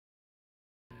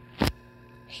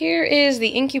Here is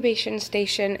the incubation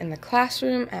station in the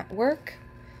classroom at work.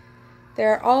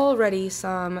 There are already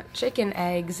some chicken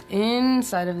eggs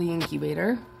inside of the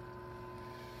incubator.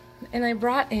 And I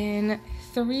brought in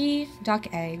 3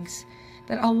 duck eggs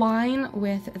that align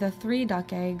with the 3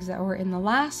 duck eggs that were in the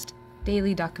last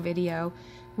Daily Duck video,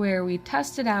 where we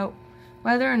tested out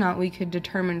whether or not we could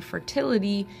determine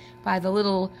fertility by the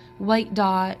little white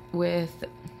dot with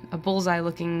a bullseye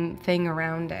looking thing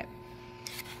around it.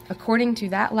 According to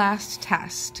that last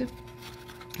test,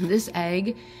 this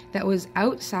egg that was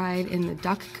outside in the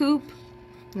duck coop,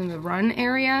 in the run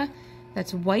area,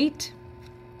 that's white,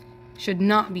 should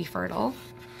not be fertile.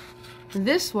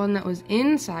 This one that was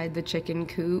inside the chicken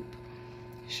coop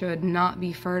should not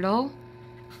be fertile.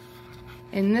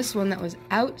 And this one that was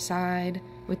outside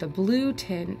with a blue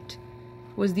tint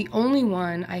was the only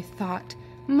one I thought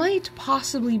might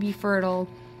possibly be fertile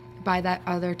by that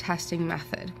other testing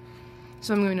method.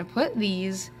 So I'm going to put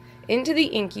these into the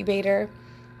incubator,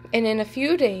 and in a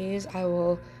few days I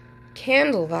will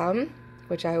candle them,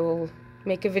 which I will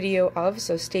make a video of,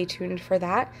 so stay tuned for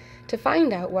that, to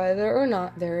find out whether or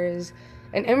not there is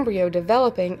an embryo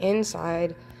developing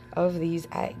inside of these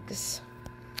eggs.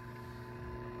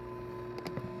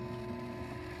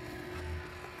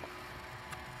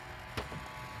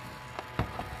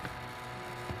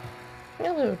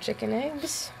 Hello, chicken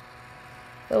eggs.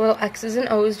 The little X's and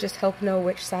O's just help know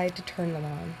which side to turn them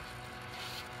on,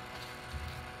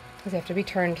 because they have to be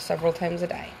turned several times a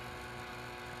day.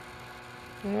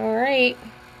 Alright,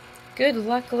 good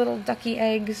luck, little ducky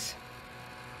eggs.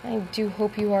 I do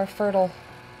hope you are fertile.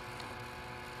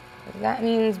 That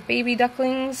means baby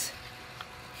ducklings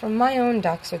from my own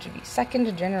ducks, which would be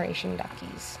second generation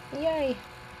duckies. Yay!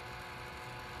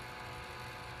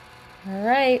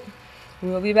 Alright,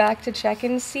 we'll be back to check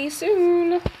and see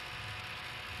soon.